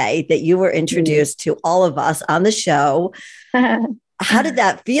first day that you were introduced to all of us on the show, how did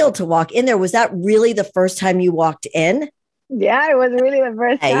that feel to walk in there? Was that really the first time you walked in? Yeah, it was really the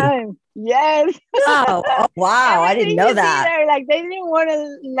first time. Yes. Oh wow. I didn't know that. There, like, they didn't want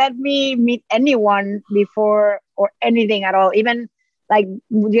to let me meet anyone before or anything at all. Even like,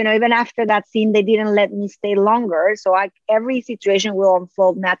 even after that scene, they didn't let me stay longer. So every situation will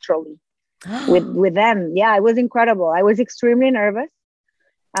unfold naturally with them. Yeah, it was incredible. I was extremely nervous.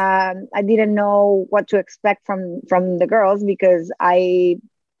 I didn't know what to expect from the girls, because I'm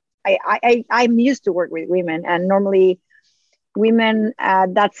used to work with women, and normally women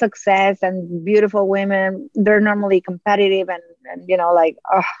that success and beautiful women, they're normally competitive and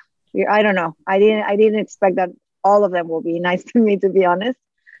I don't know. I didn't expect that all of them will be nice to me, to be honest.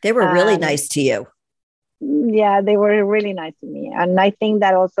 They were really nice to you. Yeah, they were really nice to me. And I think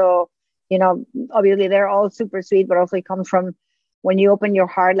that also, obviously they're all super sweet, but also it comes from when you open your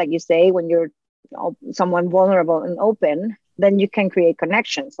heart, like you say, when you're someone vulnerable and open, then you can create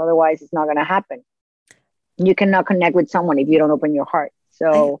connections. Otherwise, it's not going to happen. You cannot connect with someone if you don't open your heart.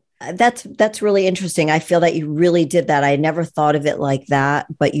 So that's really interesting. I feel that you really did that. I never thought of it like that,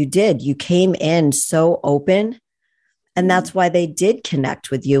 but you did. You came in so open, and that's why they did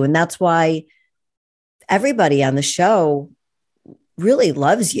connect with you. And that's why everybody on the show really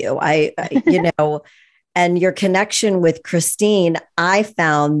loves you. And your connection with Christine, I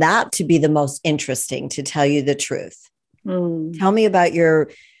found that to be the most interesting, to tell you the truth. Tell me about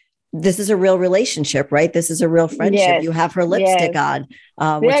this is a real relationship, right? This is a real friendship. Yes. You have her lipstick on,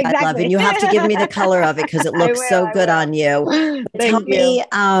 which exactly. I love. And you have to give me the color of it because it looks so good on you. Tell me,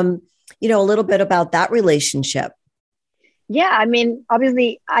 a little bit about that relationship. Yeah, I mean,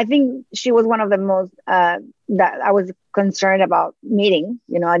 obviously, I think she was one of the most that I was concerned about meeting.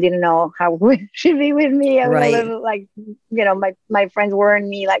 I didn't know how she'd be with me. I was a little like, my friends warned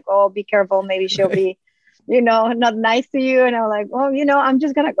me like, oh, be careful. Maybe she'll be, not nice to you. And I was like, oh, I'm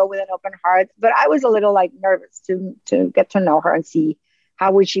just going to go with an open heart. But I was a little like nervous to get to know her and see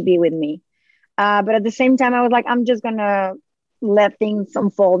how would she be with me. But at the same time, I was like, I'm just going to let things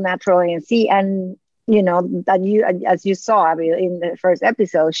unfold naturally and see. And that as you saw in the first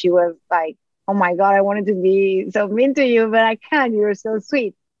episode, she was like, oh my God, I wanted to be so mean to you, but I can't. You're so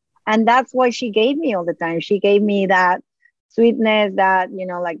sweet. And that's what she gave me all the time. She gave me that sweetness that,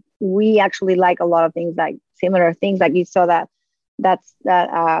 like we actually like a lot of things, like similar things. Like you saw oh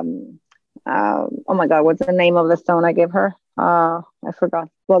my God, what's the name of the stone I gave her? I forgot.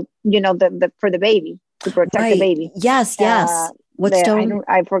 Well, the for the baby, to protect the baby. Yes. What stone?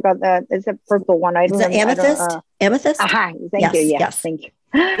 I forgot that. It's a purple one. It's an amethyst. Amethyst. Thank you. Yes. Thank you.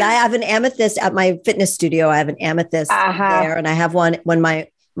 Yeah, I have an amethyst at my fitness studio. I have an amethyst there, and I have one when my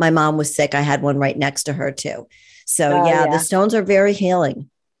mom was sick. I had one right next to her too. So the stones are very healing.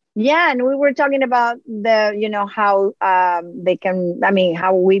 Yeah, and we were talking about how they can. I mean,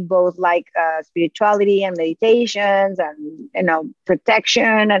 how we both like spirituality and meditations, and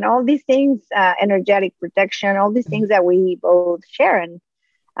protection and all these things, energetic protection, all these things that we both share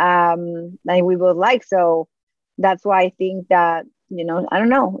and we both like. So that's why I think that I don't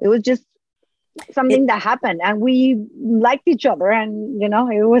know. It was just something that happened, and we liked each other, and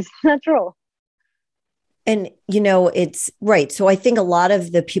it was natural. And, it's right. So I think a lot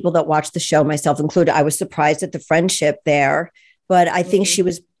of the people that watch the show, myself included, I was surprised at the friendship there, but I think she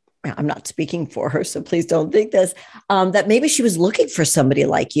was I'm not speaking for her, so please don't think this, that maybe she was looking for somebody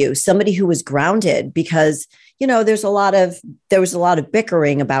like you, somebody who was grounded, because, there was a lot of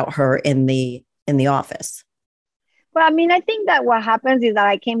bickering about her in the office. Well, I mean, I think that what happens is that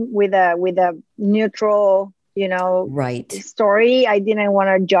I came with a neutral, right, story. I didn't want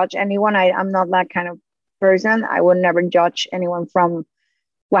to judge anyone. I'm not that kind of person. I would never judge anyone from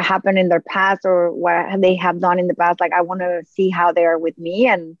what happened in their past or what they have done in the past. Like, I want to see how they are with me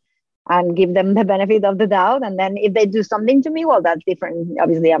and give them the benefit of the doubt. And then if they do something to me, well, that's different.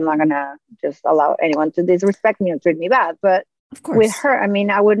 Obviously, I'm not going to just allow anyone to disrespect me or treat me bad. But of course, with her, I mean,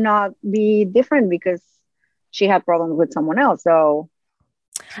 I would not be different because she had problems with someone else. So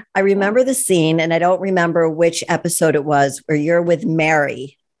I remember the scene, and I don't remember which episode it was, where you're with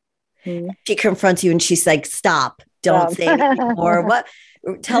Mary. Mm-hmm. She confronts you and she's like, stop, don't say anything more.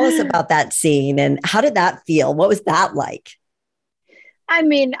 Tell us about that scene, and how did that feel? What was that like? I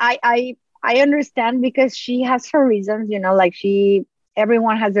mean, I understand, because she has her reasons, like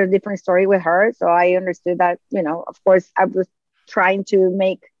everyone has their different story with her. So I understood that, of course I was trying to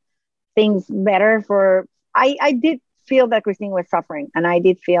make things better I did feel that Christine was suffering. And I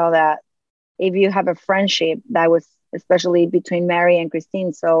did feel that if you have a friendship that was, especially between Mary and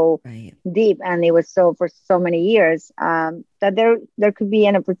Christine, so right. deep, and it was so for so many years, that there could be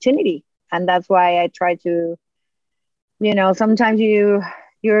an opportunity. And that's why I try to, sometimes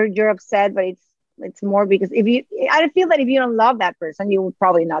you're upset, but it's more because I feel that if you don't love that person, you would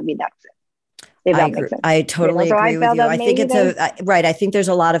probably not be that upset. I totally agree with you. I think right. I think there's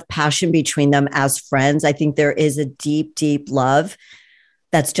a lot of passion between them as friends. I think there is a deep, deep love.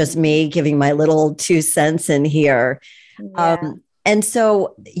 That's just me giving my little 2 cents in here. Yeah. And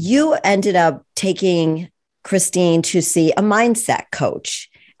so you ended up taking Christine to see a mindset coach.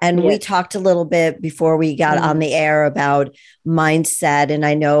 And yes. we talked a little bit before we got on the air about mindset. And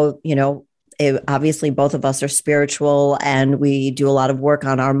I know, obviously both of us are spiritual and we do a lot of work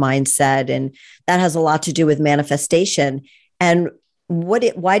on our mindset, and that has a lot to do with manifestation. And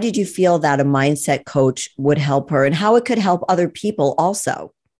why did you feel that a mindset coach would help her, and how it could help other people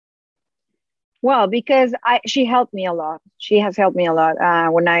also? Well, because she helped me a lot. She has helped me a lot.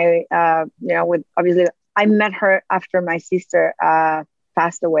 When obviously I met her after my sister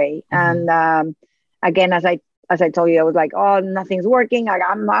passed away. Mm-hmm. And again, as I told you, I was like, oh, nothing's working. Like,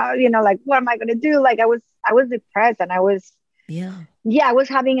 I'm, like, what am I going to do? Like, I was depressed, and I was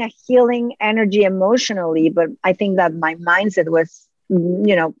having a healing energy emotionally. But I think that my mindset was,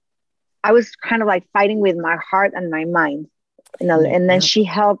 I was kind of like fighting with my heart and my mind, and then she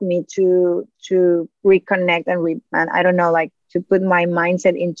helped me to reconnect and I don't know, like, to put my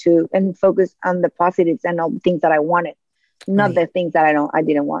mindset into and focus on the positives and all the things that I wanted, not the things that I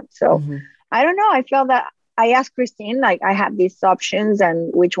didn't want. So I don't know. I felt that I asked Christine, like, I have these options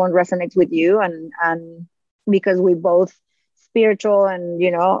and which one resonates with you. And because we both spiritual and,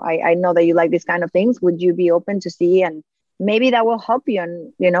 I know that you like these kind of things, would you be open to see? And maybe that will help you.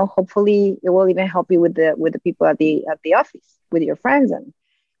 And, hopefully it will even help you with the people at the office, with your friends. And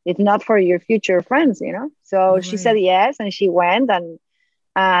if not, for your future friends, So right. She said yes, and she went, and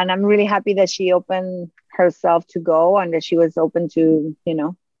I'm really happy that she opened herself to go, and that she was open to,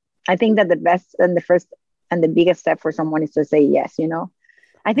 I think that the best and the first and the biggest step for someone is to say yes,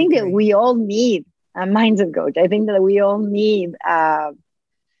 I think that we all need a mindset coach. I think that we all need, I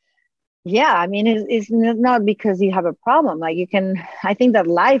mean, it's not because you have a problem. Like, I think that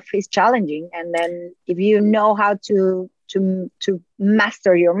life is challenging. And then if you know how to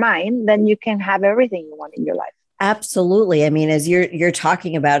master your mind, then you can have everything you want in your life. Absolutely. I mean, as you're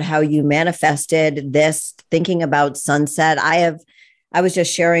talking about how you manifested this, thinking about sunset, I was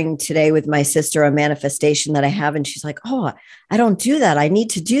just sharing today with my sister a manifestation that I have, and she's like, oh, I don't do that. I need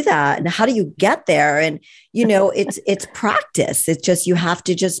to do that. And how do you get there? And, it's practice. It's just, you have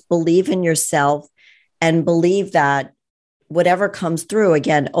to just believe in yourself and believe that whatever comes through,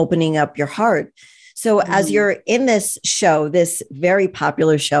 again, opening up your heart. So as you're in this show, this very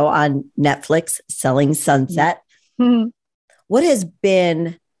popular show on Netflix, Selling Sunset, what has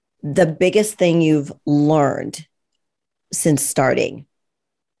been the biggest thing you've learned since starting?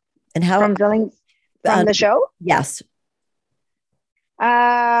 And how from the show? Yes.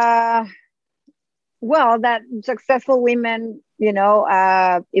 Well, that successful women,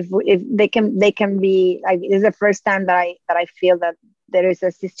 if they can be like, it's the first time that I feel that there is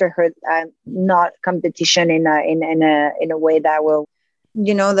a sisterhood, not competition in a way that will,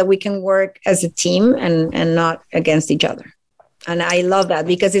 that we can work as a team and not against each other. And I love that,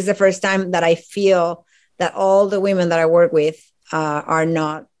 because it's the first time that I feel that all the women that I work with are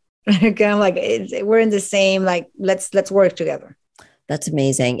not kind of like, we're in the same, like, let's work together. That's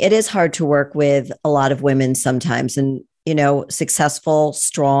amazing. It is hard to work with a lot of women sometimes. And, successful,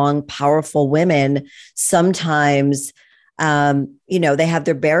 strong, powerful women sometimes, they have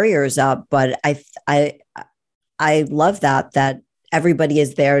their barriers up. But I love that everybody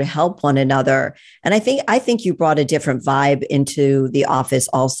is there to help one another. And I think you brought a different vibe into the office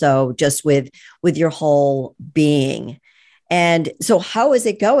also, just with your whole being. And so how is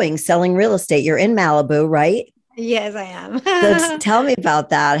it going selling real estate? You're in Malibu, right? Yes, I am. So tell me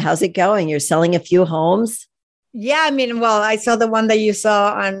about that. How's it going? You're selling a few homes? Yeah, I mean, well, I saw the one that you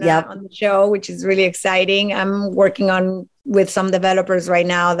saw on the show, which is really exciting. I'm working on with some developers right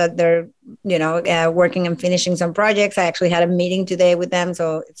now that they're, working and finishing some projects. I actually had a meeting today with them,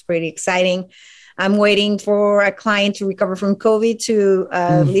 so it's pretty exciting. I'm waiting for a client to recover from COVID to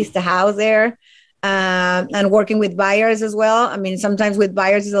list the house there, and working with buyers as well. I mean, sometimes with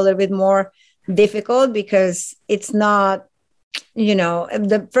buyers is a little bit more difficult because it's not,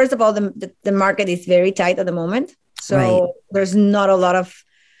 first of all, the market is very tight at the moment. So there's not a lot of,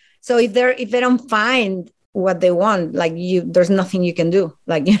 so if they don't find what they want, like there's nothing you can do.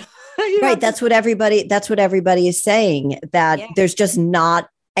 Like, right. That's what everybody is saying, that there's just not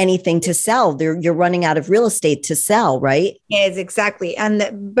anything to sell. You're running out of real estate to sell, right? Yes, exactly.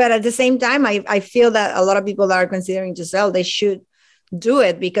 But at the same time, I feel that a lot of people that are considering to sell, they should do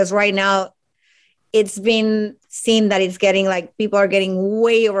it, because right now it's been seen that it's getting like, people are getting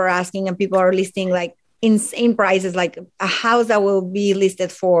way over asking, and people are listing like insane prices, like a house that will be listed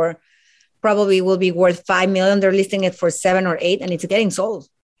for probably will be worth 5 million. They're listing it for 7 or 8, and it's getting sold.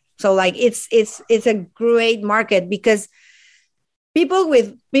 So like, it's a great market, because people,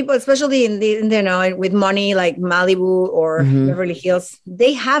 especially with money, like Malibu or Beverly Hills,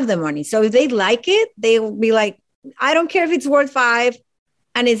 they have the money. So if they like it, they will be like, I don't care if it's worth 5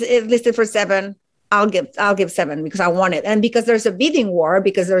 and it's listed for 7. I'll give 7 because I want it. And because there's a bidding war,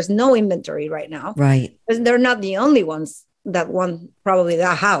 because there's no inventory right now. Right. They're not the only ones that want probably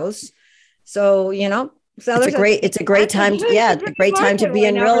that house. So, it's a great time. It's a great time to be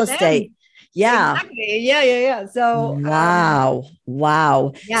in real estate. Yeah. Exactly. Yeah. So,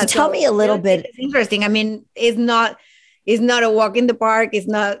 wow. Yeah. So tell me a little bit. It's interesting. I mean, it's not a walk in the park. It's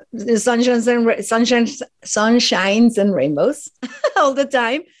not sunshines and rainbows all the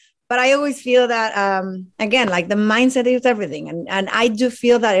time. But I always feel that, again, like the mindset is everything. And I do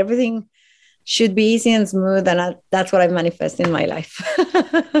feel that everything should be easy and smooth. And that's what I manifest in my life.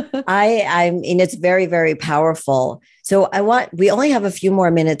 I mean, it's very, very powerful. So we only have a few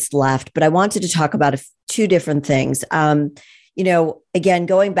more minutes left, but I wanted to talk about 2 different things. Again,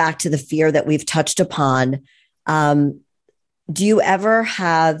 going back to the fear that we've touched upon, do you ever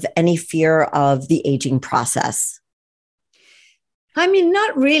have any fear of the aging process? I mean,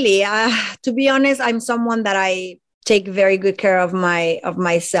 not really. To be honest, I'm someone that I take very good care of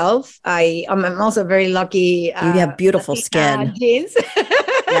myself. I'm also very lucky. You have beautiful skin. Jeans.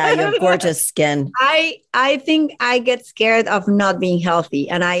 Yeah, you have gorgeous skin. I think I get scared of not being healthy.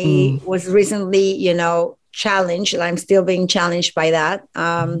 And I was recently, challenged. I'm still being challenged by that.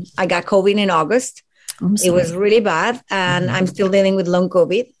 I got COVID in August. It was really bad. And I'm still dealing with long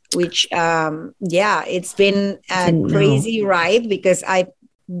COVID, which, it's been a crazy ride, because I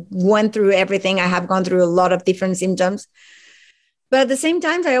went through everything. I have gone through a lot of different symptoms. But at the same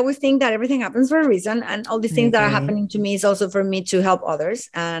time, I always think that everything happens for a reason. And all these things that are happening to me is also for me to help others.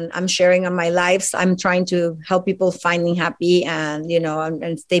 And I'm sharing on my lives. I'm trying to help people finding happy and,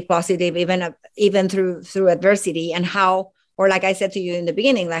 and stay positive, even through adversity, and how, or like I said to you in the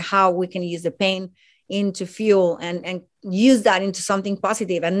beginning, like how we can use the pain into fuel and use that into something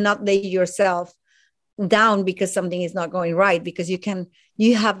positive, and not lay yourself down because something is not going right, because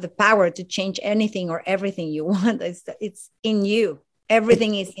you have the power to change anything or everything you want. It's in you.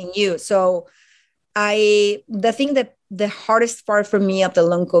 Everything is in you. So the thing that the hardest part for me of the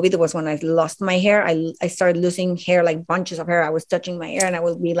long COVID was when I lost my hair. I started losing hair, like bunches of hair. I was touching my hair and I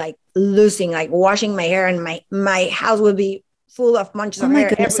would be like washing my hair, and my house would be full of bunches of hair. Oh my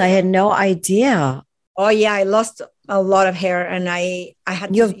goodness, I had no idea. Oh yeah, I lost a lot of hair, and I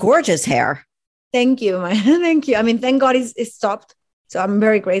had. You have gorgeous hair. Thank you, man. Thank you. I mean, thank God it stopped. So I'm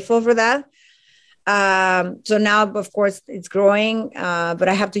very grateful for that. So now, of course, it's growing, but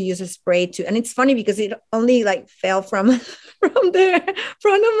I have to use a spray too. And it's funny because it only fell from the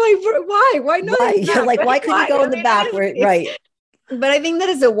front of my. Why not? Why? You're like, why couldn't you go in the back? Right. But I think that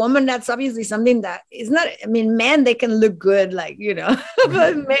as a woman, that's obviously something that is not, I mean, men, they can look good, but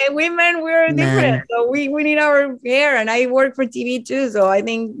women, we're different. So we need our hair, and I work for TV too. So I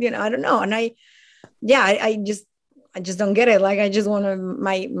think, I don't know. And I just don't get it. Like, I just want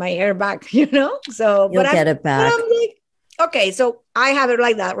my hair back, So you'll get it back. But I'm like, okay, so I have it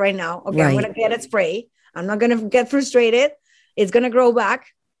like that right now. Okay, I'm Right. going to get a spray. I'm not going to get frustrated. It's going to grow back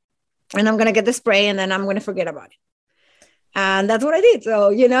and I'm going to get the spray and then I'm going to forget about it. And that's what I did. So,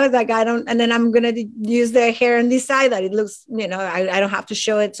 it's like and then I'm going to use the hair on this side that it looks, I don't have to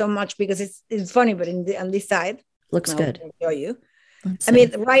show it so much because it's funny, but on this side. Looks good. I'll show you. Let's I see.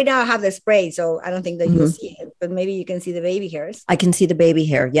 mean, right now I have the spray, so I don't think that you'll see it, but maybe you can see the baby hairs. I can see the baby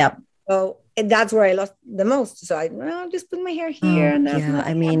hair. Yep. So that's where I lost the most. So I'll just put my hair here. And that's yeah.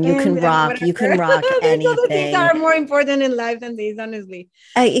 I mean, you can rock anything. Other things are more important in life than these, honestly.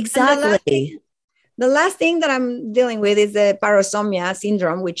 Exactly. The last thing that I'm dealing with is the parosomnia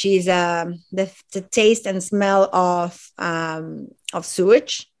syndrome, which is the taste and smell of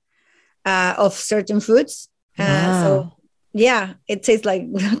sewage, of certain foods. Wow. So yeah, it tastes like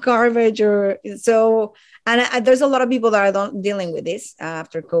garbage or so. And there's a lot of people that are dealing with this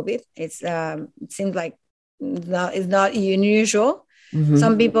after COVID. It seems like it's not unusual. Mm-hmm.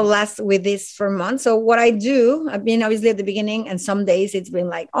 Some people last with this for months. So what I do, I've been obviously at the beginning, and some days it's been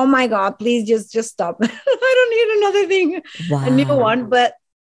like, oh my God, please just stop. I don't need another thing, a new one. But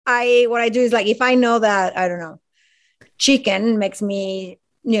what I do is like, if I know that, I don't know, chicken makes me,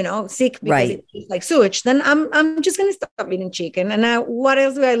 sick because it tastes like sewage, then I'm just gonna stop eating chicken. And what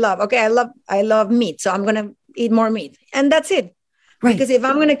else do I love? Okay, I love meat, so I'm gonna eat more meat, and that's it. Right. Because if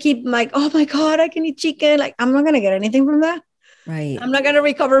I'm gonna keep like, oh my God, I can eat chicken, like I'm not gonna get anything from that. Right. I'm not gonna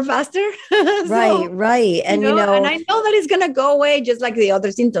recover faster. Right. And and I know that it's gonna go away just like the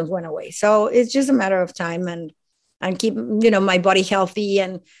other symptoms went away. So it's just a matter of time and keep, my body healthy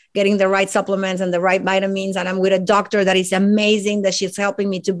and getting the right supplements and the right vitamins. And I'm with a doctor that is amazing, that she's helping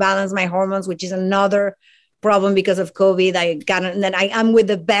me to balance my hormones, which is another problem because of COVID. And then I'm with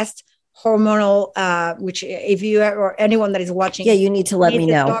the best hormonal, which if you or anyone that is watching. Yeah, you need to let me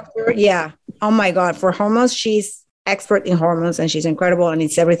know. Doctor, yeah. Oh my God. For hormones, she's expert in hormones and she's incredible, and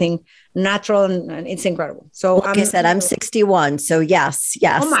it's everything natural and it's incredible. So like I said, I'm 61. So yes.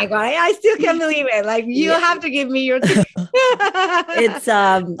 Oh my God. I still can't believe it. Like you have to give me your it's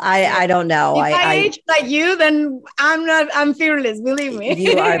I don't know. If I age like you, then I'm fearless. Believe me.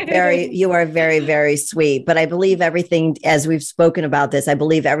 You are very, very sweet. But I believe everything, as we've spoken about this, I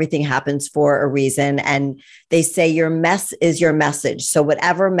believe everything happens for a reason. And they say your mess is your message. So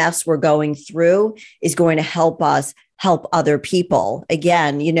whatever mess we're going through is going to help us help other people.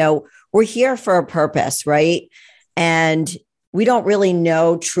 Again, we're here for a purpose, right? And we don't really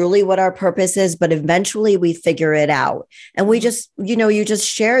know truly what our purpose is, but eventually we figure it out. And we just, you just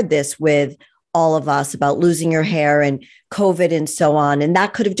shared this with all of us about losing your hair and COVID and so on. And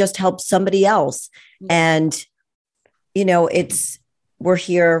that could have just helped somebody else. And, we're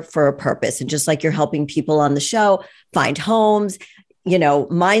here for a purpose. And just like you're helping people on the show find homes,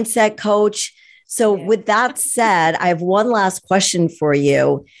 mindset coach. So with that said, I have one last question for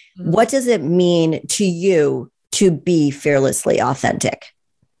you. What does it mean to you to be fearlessly authentic?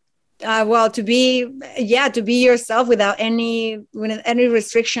 Well, to be yourself without any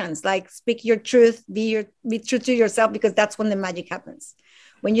restrictions. Like speak your truth, be true to yourself, because that's when the magic happens.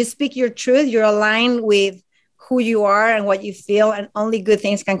 When you speak your truth, you're aligned with who you are and what you feel, and only good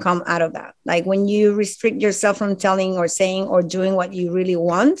things can come out of that. Like when you restrict yourself from telling or saying or doing what you really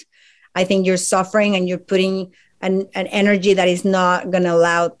want, I think you're suffering and you're putting an energy that is not going to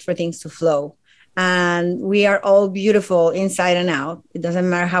allow for things to flow. And we are all beautiful inside and out. It doesn't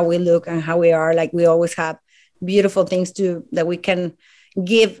matter how we look and how we are. Like we always have beautiful things that we can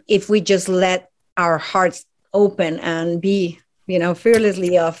give if we just let our hearts open and be,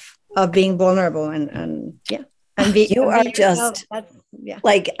 fearlessly of being vulnerable and be. You are just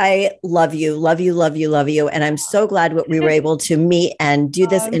like, I love you. And I'm so glad that we were able to meet and do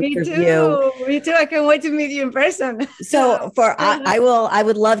this interview. Me too. I can't wait to meet you in person. So I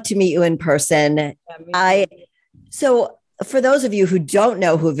would love to meet you in person. So for those of you who don't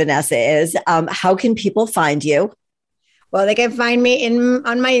know who Vanessa is, how can people find you? Well, they can find me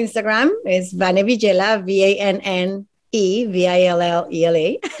on my Instagram. It's Vanessa Villela,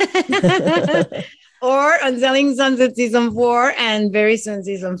 VANNEVILLELA. Or on Selling Sunset Season 4 and very soon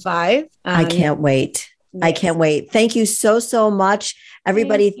Season 5. I can't wait. Yes. I can't wait. Thank you so much.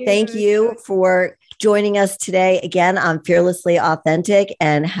 Everybody, thank you for joining us today again on Fearlessly Authentic,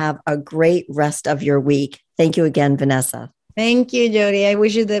 and have a great rest of your week. Thank you again, Vanessa. Thank you, Jody. I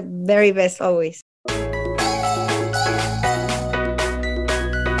wish you the very best always.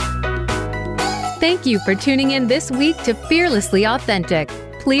 Thank you for tuning in this week to Fearlessly Authentic.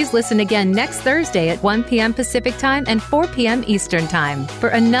 Please listen again next Thursday at 1 p.m. Pacific Time and 4 p.m. Eastern Time for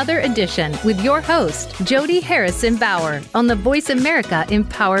another edition with your host, Jody Harrison Bauer, on the Voice America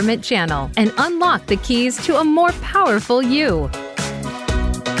Empowerment Channel, and unlock the keys to a more powerful you.